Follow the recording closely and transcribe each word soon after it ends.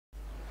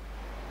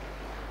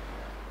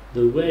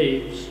The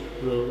waves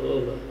roll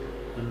over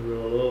and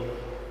roll over,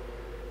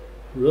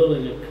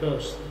 rolling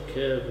across the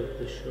curve of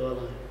the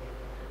shoreline.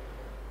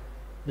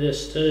 Their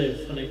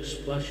stereophonic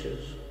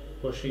splashes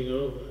washing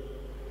over,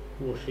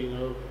 washing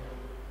over.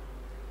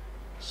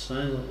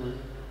 Silently,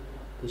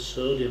 the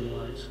sodium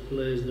lights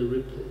glaze the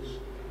ripples,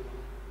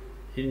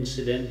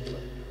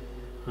 incidentally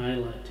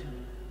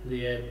highlighting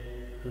the ebb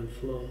and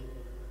flow.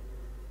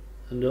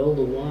 And all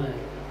the while,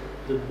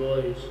 the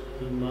buoys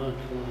and mark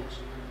lights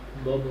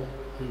bubble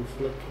and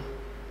flicker.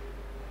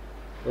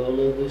 All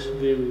of this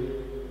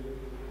view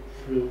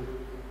through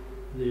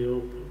the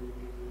open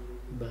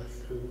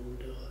bathroom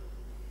door.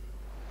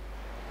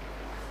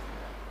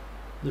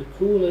 The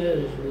cool air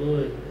is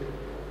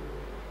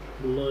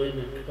blowing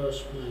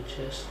across my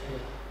chest hair.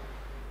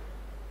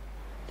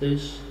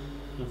 This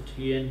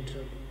after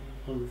Yentl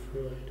on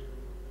Freud.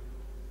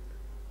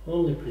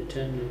 Only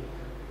pretending,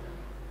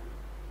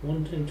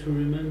 wanting to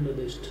remember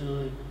this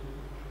time,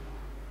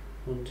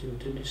 wanting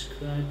to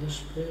describe the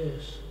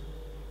space,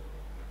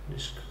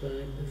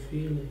 describe the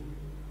feeling.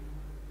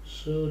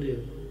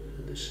 Sodium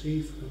at the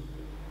seafront,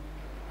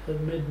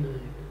 at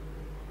midnight,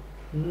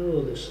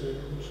 know the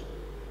sounds,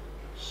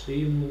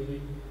 sea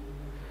moving,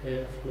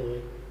 hair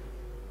flowing.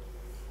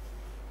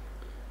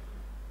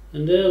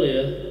 And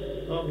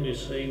earlier, Hockney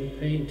saying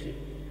painting.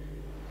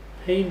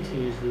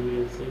 Painting is the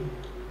real thing,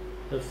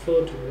 a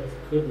photograph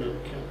could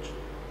not capture.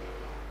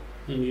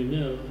 And you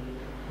know,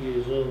 he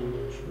is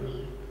almost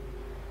right.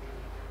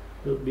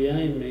 But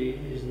behind me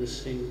is the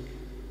sink,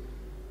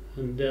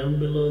 and down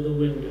below the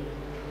window,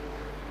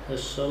 a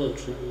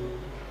solitary one,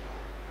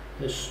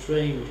 a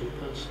stranger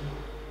passing,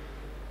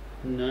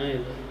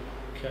 neither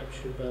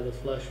captured by the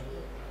flashlight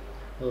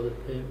or the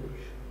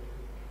paintbrush,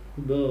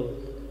 both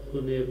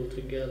unable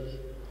to gather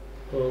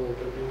all the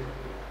view.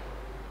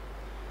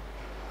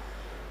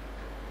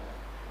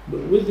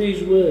 But with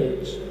these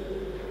words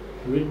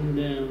written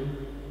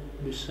down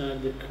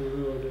beside the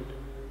corroded,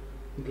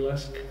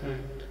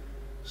 glass-cracked,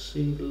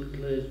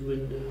 single-glazed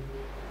window,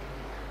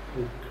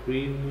 with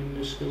cream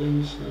windowsill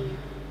inside,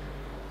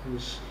 and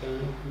sky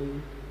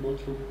blue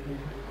mottled paint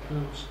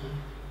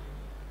outside,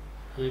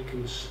 I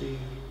can see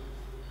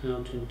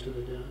out into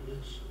the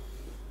darkness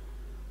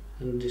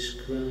and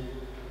describe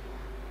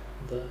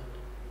that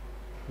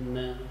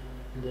now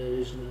there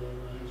is no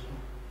horizon,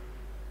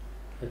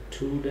 a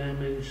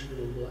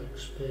two-dimensional black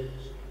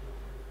space,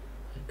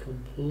 a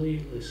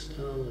completely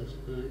starless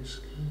night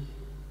sky.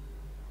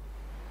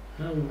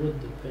 How would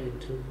the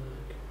painter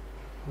work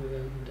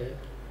without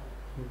depth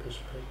and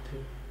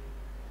perspective?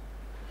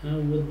 How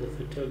would the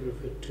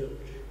photographer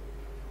touch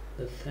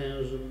the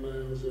 1,000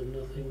 miles of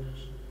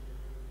nothingness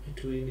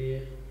between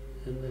here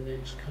and the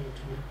next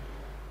continent?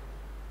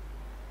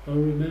 Or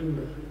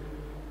remember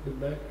the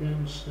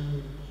background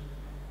sounds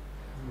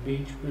of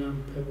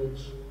beach-bound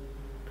pebbles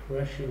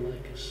crashing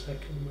like a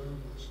second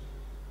Mars,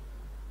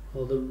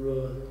 or the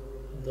roar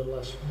of the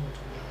last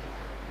motorbike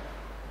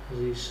as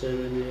he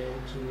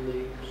serenades and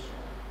leaves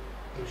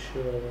the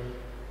shoreline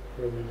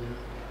from an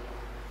hour.